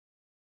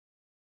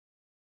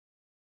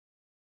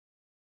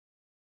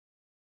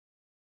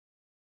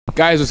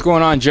Guys, what's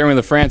going on? Jeremy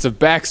Lafrentz of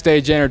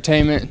Backstage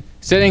Entertainment,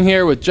 sitting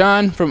here with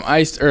Jon from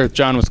Iced Earth.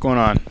 Jon, what's going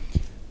on?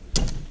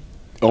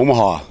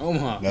 Omaha.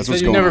 That's what's going on.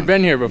 You've never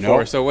been here before,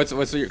 Nope. so what's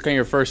your, kind of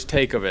your first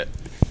take of it?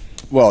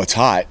 Well, it's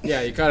hot.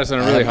 Yeah, you caught us on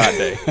a really hot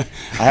day.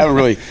 I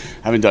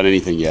haven't done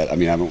anything yet. I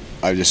mean,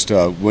 I just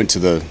went to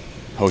the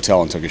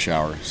hotel and took a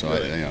shower. So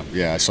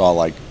Really? I saw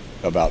like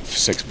about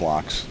 6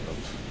 blocks.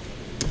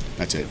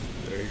 That's it.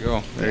 There you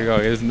go. There you go.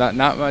 It's not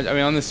much. I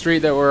mean, on the street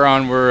that we're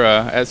on, we're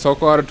at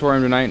Sokol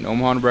Auditorium tonight in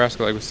Omaha,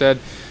 Nebraska, like we said.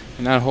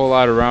 And not a whole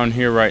lot around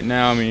here right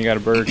now. I mean, you got a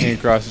Burger King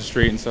across the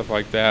street and stuff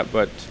like that,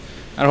 but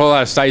not a whole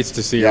lot of sights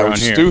to see around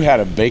here. Stu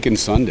had a bacon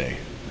sundae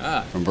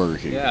from Burger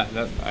King. Yeah,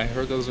 I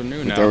heard those are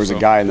new now. There was a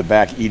guy in the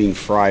back eating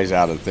fries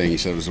out of the thing. He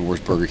said it was the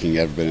worst Burger King he'd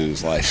ever been in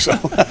his life. So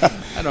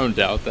I don't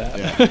doubt that.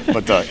 Yeah.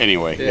 But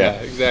anyway. Yeah,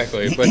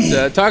 exactly.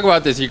 But talk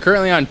about this. You're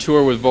currently on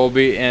tour with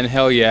Volbeat and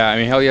Hell Yeah. I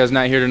mean, Hell Yeah's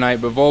not here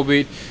tonight, but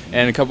Volbeat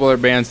and a couple other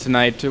bands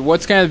tonight.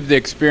 What's kind of the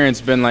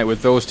experience been like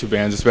with those two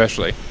bands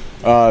especially?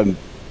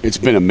 It's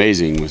been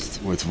amazing with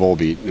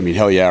Volbeat. I mean,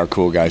 Hell Yeah are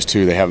cool guys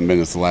too. They haven't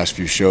been at the last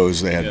few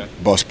shows. They had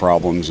bus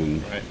problems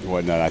and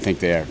whatnot. I think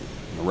they have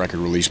a record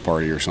release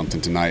party or something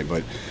tonight.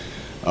 But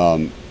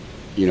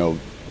you know,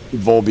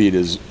 Volbeat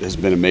has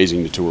been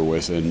amazing to tour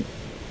with, and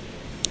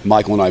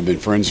Michael and I have been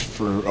friends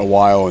for a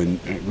while and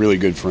really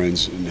good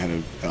friends, and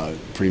had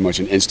pretty much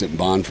an instant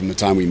bond from the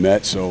time we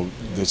met. So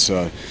it's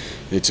a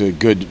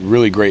good,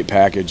 really great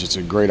package. It's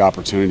a great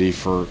opportunity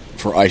for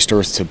Iced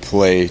Earth to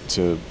play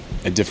to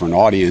a different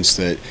audience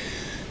that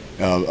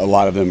a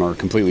lot of them are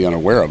completely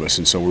unaware of us,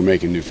 and so we're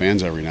making new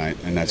fans every night,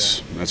 and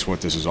that's what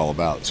this is all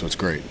about. So it's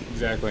great.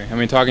 Exactly. I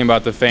mean, talking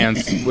about the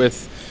fans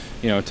with,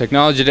 you know,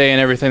 technology today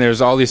and everything,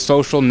 there's all these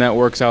social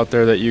networks out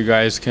there that you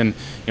guys can, you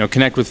know,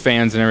 connect with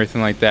fans and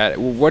everything like that.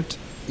 What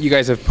you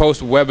guys have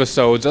posted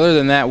webisodes. Other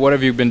than that, what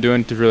have you been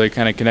doing to really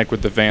kind of connect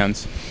with the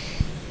fans?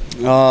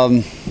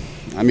 I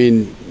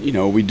mean, you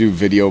know, we do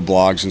video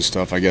blogs and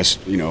stuff. I guess,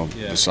 you know,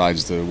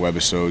 besides the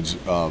webisodes,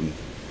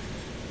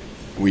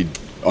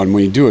 when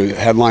we do a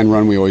headline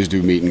run, we always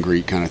do meet and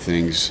greet kind of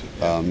things.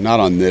 Not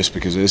on this,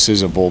 because this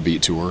is a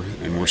Volbeat tour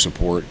and we're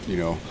support, you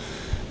know.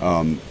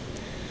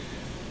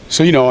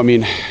 So, you know, I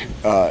mean,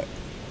 we're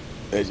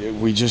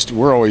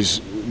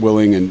always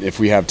willing, and if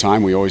we have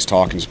time, we always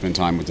talk and spend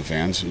time with the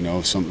fans. You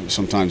know,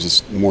 sometimes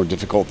it's more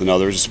difficult than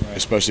others,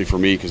 especially for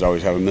me, because I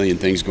always have a million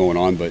things going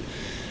on. But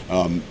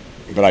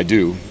I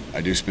do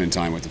spend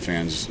time with the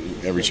fans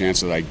every chance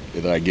that I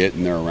get,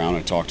 and they're around.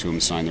 I talk to them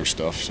and sign their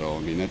stuff. So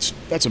I mean,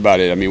 that's about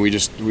it. I mean, we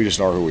just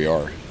are who we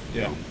are.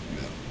 Yeah,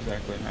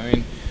 exactly. I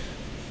mean,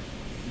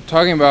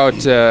 talking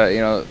about you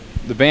know,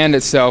 the band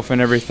itself and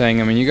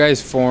everything. I mean, you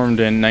guys formed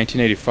in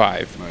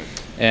 1985, Right.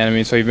 And I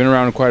mean, so you've been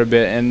around quite a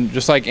bit. And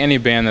just like any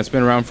band that's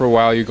been around for a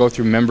while, you go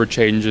through member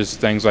changes,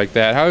 things like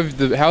that.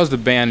 How's the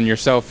band and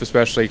yourself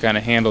especially kind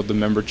of handled the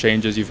member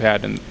changes you've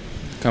had in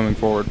coming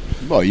forward?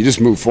 Well, you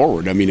just move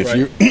forward. I mean, if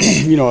you,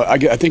 you know, I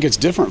think it's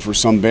different for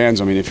some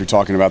bands. I mean, if you're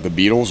talking about the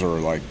Beatles or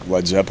like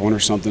Led Zeppelin or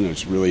something,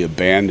 it's really a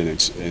band,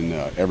 and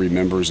every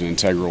member is an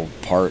integral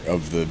part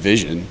of the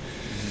vision.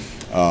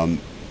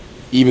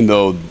 Even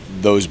though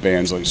those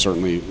bands, like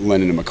certainly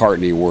Lennon and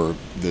McCartney, were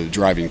the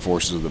driving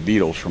forces of the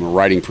Beatles from a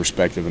writing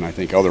perspective, and I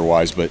think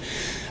otherwise. But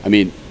I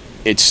mean,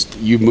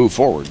 you move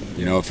forward,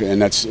 you know,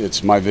 and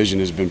it's my vision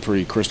has been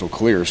pretty crystal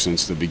clear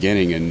since the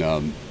beginning, and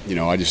you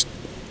know,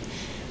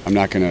 I'm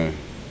not going to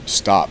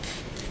stop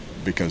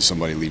because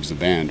somebody leaves the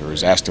band or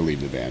is asked to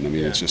leave the band. I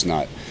mean, it's just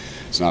not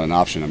an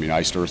option. I mean,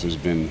 Iced Earth has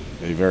been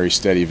a very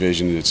steady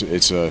vision.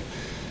 It's a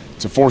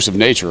force of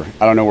nature.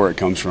 I don't know where it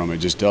comes from. It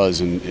just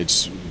does, and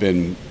it's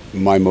been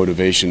my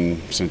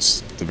motivation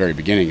since the very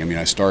beginning. I mean,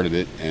 I started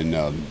it, and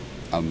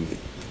I'm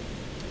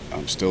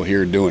still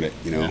here doing it.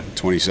 You know,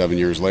 27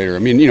 years later. I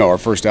mean, you know, our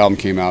first album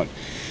came out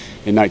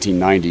in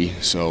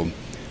 1990, so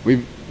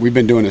we've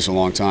been doing this a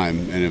long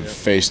time and have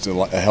faced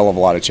a hell of a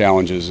lot of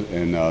challenges,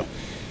 and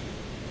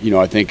you know,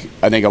 I think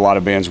a lot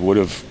of bands would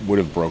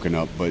have broken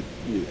up, but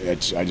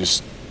that's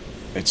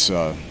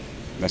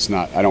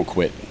not. I don't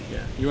quit.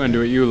 Yeah, you want to do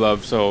what you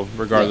love, so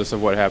regardless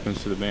of what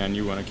happens to the band,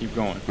 you want to keep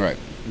going. Right.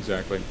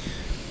 Exactly.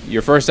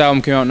 Your first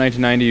album came out in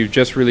 1990. You've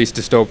just released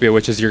Dystopia,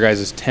 which is your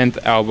guys'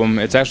 10th album.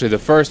 It's actually the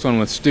first one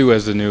with Stu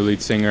as the new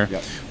lead singer.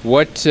 Yep.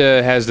 What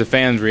has the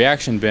fans'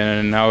 reaction been,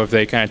 and how have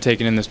they kind of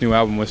taken in this new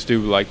album with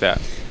Stu like that?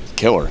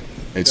 Killer.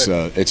 It's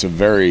a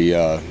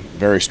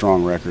very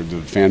strong record.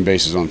 The fan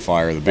base is on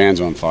fire. The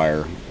band's on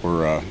fire.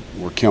 We're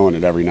killing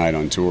it every night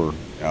on tour,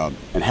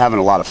 and having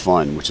a lot of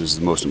fun, which is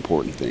the most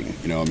important thing.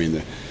 You know, I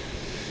mean,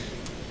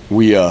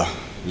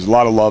 there's a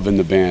lot of love in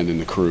the band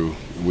and the crew.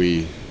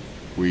 We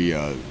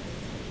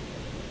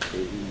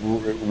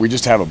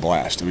just have a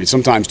blast. I mean,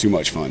 sometimes too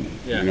much fun.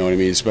 Yeah. You know what I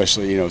mean?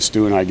 Especially, you know,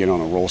 Stu and I get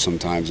on a roll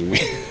sometimes, and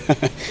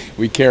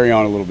we carry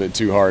on a little bit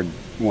too hard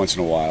once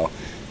in a while.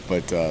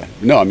 But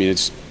no, I mean,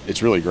 it's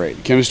really great.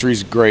 The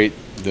chemistry's great.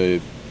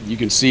 You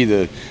can see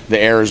the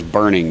air is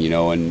burning, you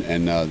know,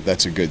 and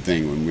that's a good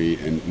thing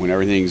when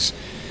everything's,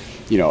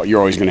 you know, you're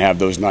always going to have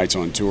those nights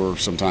on tour,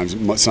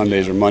 sometimes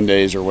Sundays or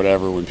Mondays or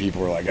whatever, when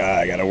people are like,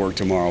 I got to work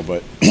tomorrow.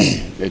 But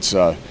it's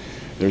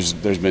there's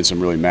been some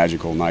really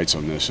magical nights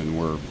on this, and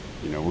we're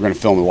going to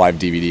film the live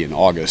DVD in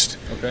August.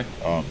 Okay.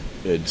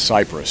 In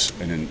Cyprus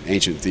in an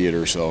ancient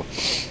theater, so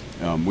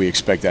we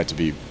expect that to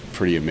be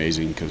pretty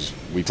amazing because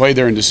we played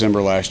there in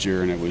December last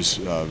year, and it was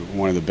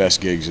one of the best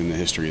gigs in the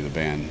history of the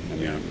band. I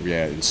mean,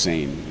 yeah,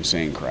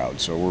 insane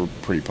crowd. So we're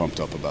pretty pumped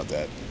up about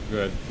that.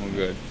 Good. Well,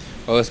 good.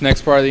 Well, this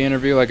next part of the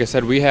interview, like I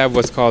said, we have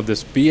what's called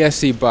this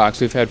BSC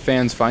box. We've had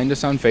fans find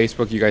us on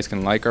Facebook. You guys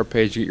can like our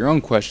page, get your own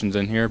questions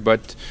in here.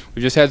 But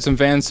we just had some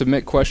fans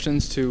submit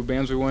questions to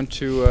bands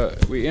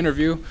we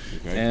interview,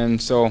 okay.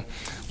 And so I'm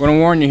going to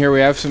warn you here, we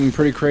have some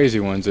pretty crazy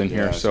ones in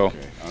here. So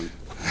okay.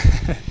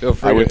 Feel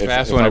free to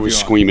pass one if I was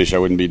squeamish, I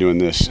wouldn't be doing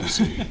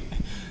this.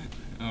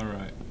 All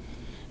right.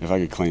 If I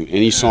could claim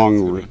any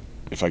song,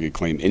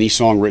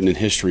 written in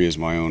history as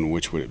my own,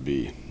 which would it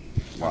be?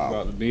 Wow.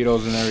 About the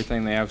Beatles and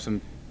everything, they have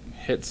some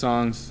hit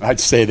songs. I'd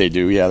say they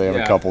do. Yeah, they have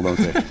a couple, don't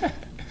they?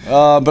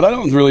 But I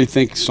don't really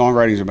think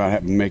songwriting is about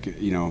having to make it,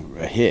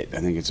 a hit. I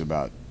think it's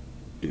about,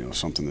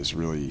 something that's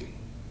really,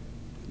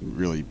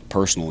 really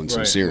personal and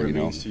sincere. And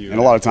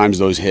a lot of times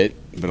those hit,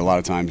 but a lot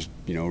of times,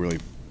 really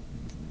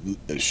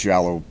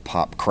shallow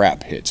pop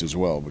crap hits as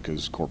well,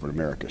 because corporate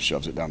America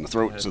shoves it down the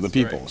throats of the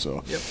people. Right.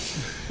 So,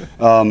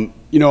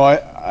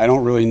 I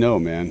don't really know,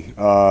 man.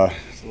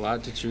 It's a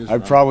lot to choose from.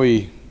 I'd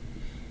probably,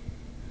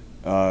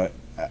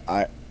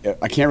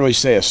 I can't really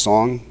say a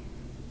song,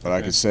 but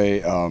I could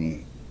say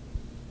an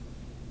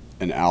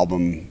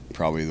album,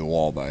 probably The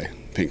Wall by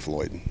Pink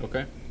Floyd.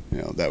 Okay.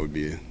 That would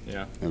be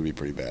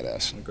pretty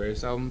badass. The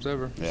greatest albums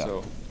ever. Yeah,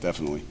 so.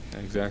 Definitely.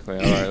 Exactly.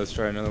 All right, let's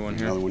try another one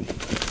here. Another one.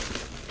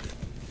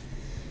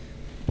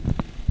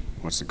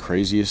 What's the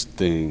craziest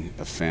thing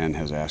a fan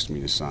has asked me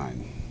to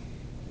sign?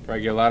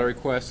 Probably get a lot of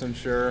requests, I'm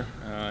sure.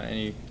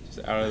 Any just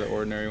out of the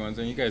ordinary ones,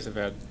 and you guys have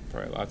had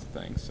probably lots of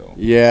things. So.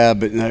 Yeah,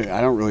 but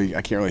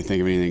I can't really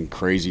think of anything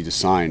crazy to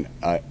sign.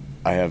 I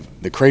have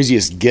the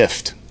craziest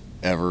gift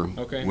ever.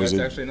 Okay, that's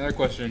actually another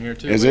question in here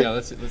too. Is it? Yeah,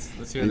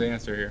 let's hear the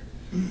answer here.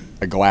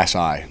 A glass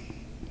eye.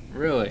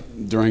 Really?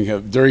 During a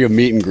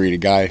meet and greet, a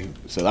guy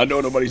said, "I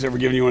know nobody's ever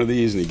given you one of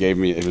these," and he gave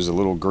me. It was a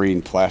little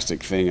green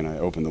plastic thing, and I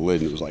opened the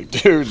lid, and it was like,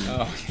 "Dude,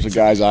 there's a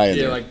guy's eye in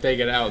there." Like take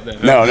it out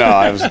then. No,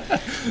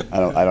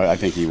 I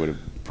think he would have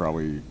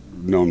probably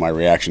known my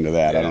reaction to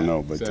that. I don't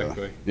know, but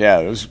exactly.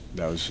 That was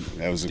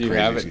a Do you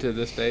have it to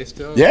this day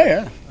still?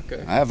 Yeah.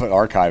 Okay. I have an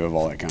archive of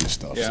all that kind of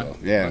stuff. Yeah, so,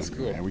 yeah, that's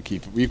cool. Yeah, we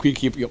keep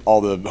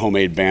all the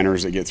homemade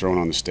banners that get thrown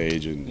on the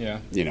stage,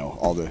 and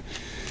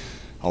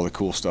all the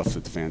cool stuff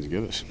that the fans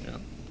give us. Yeah.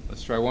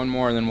 Let's try one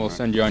more, and then we'll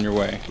send you on your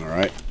way. All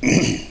right.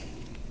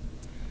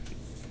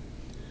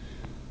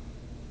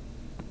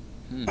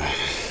 Might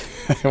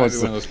be one of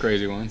those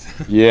crazy ones.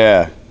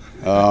 Yeah.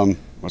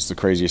 What's the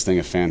craziest thing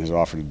a fan has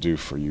offered to do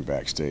for you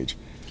backstage?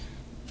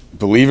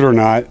 Believe it or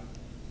not,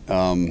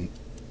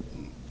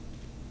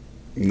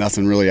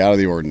 nothing really out of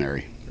the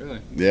ordinary. Really?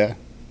 Yeah.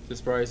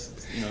 Just probably,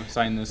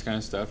 signing this kind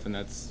of stuff, and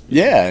that's.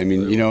 Yeah, I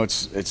mean,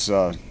 it's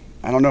I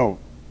don't know.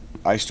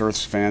 Iced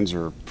Earth's fans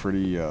are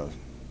pretty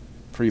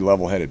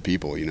level-headed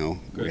people. Good.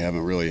 We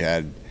haven't really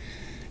had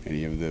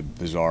any of the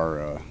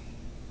bizarre,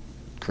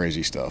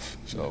 crazy stuff.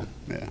 So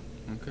yeah.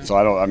 Okay. So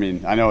I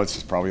know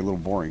it's probably a little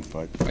boring,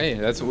 but hey,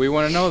 that's what we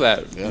want to know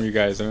from you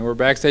guys. I mean, we're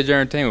Backstage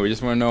Entertainment. We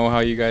just want to know how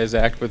you guys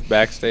act with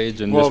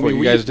backstage and what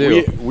you guys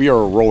do. We are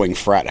a rolling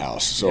frat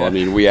house, so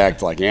we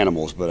act like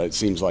animals, but it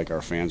seems like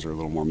our fans are a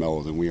little more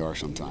mellow than we are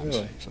sometimes.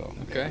 Really? So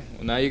okay.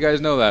 Well, now you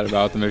guys know that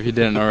about them if you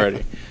didn't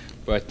already.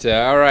 But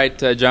all right,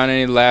 John,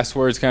 any last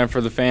words kind of for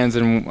the fans,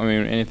 and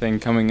anything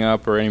coming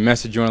up or any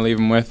message you want to leave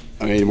them with?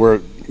 I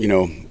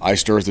mean,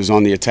 Iced Earth is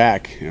on the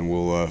attack, and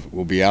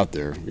we'll be out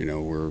there.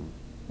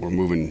 We're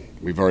moving.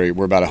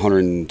 We're about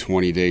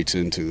 120 dates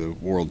into the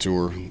world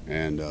tour,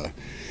 and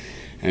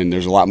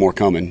there's a lot more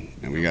coming,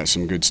 and we got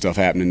some good stuff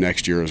happening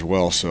next year as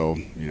well. So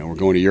we're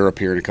going to Europe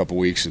here in a couple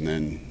weeks, and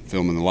then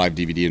filming the live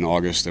DVD in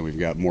August. Then we've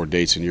got more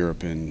dates in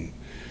Europe in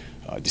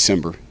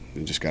December.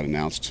 It just got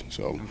announced.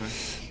 So. Okay.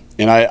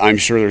 And I'm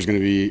sure there's going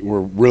to be.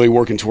 We're really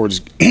working towards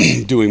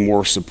doing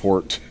more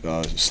support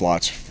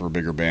slots for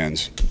bigger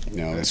bands.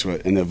 That's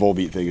what. And the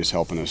Volbeat thing is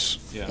helping us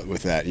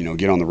with that.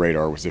 Get on the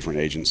radar with different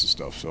agents and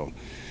stuff. So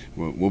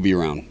we'll be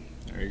around.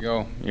 There you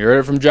go. You heard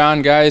it from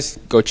John, guys.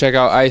 Go check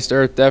out Iced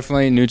Earth.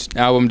 Definitely new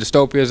album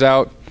Dystopia's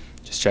out.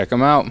 Just check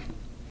them out.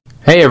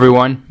 Hey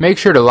everyone, make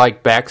sure to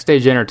like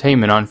Backstage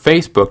Entertainment on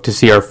Facebook to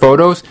see our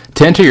photos,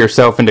 to enter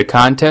yourself into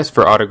contests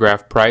for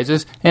autographed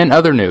prizes, and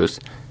other news.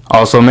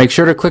 Also, make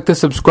sure to click the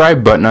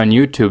subscribe button on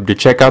YouTube to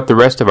check out the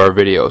rest of our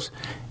videos.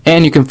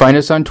 And you can find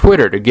us on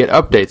Twitter to get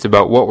updates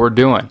about what we're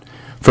doing.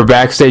 For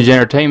Backstage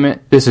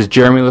Entertainment, this is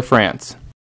Jeremy Lafrentz.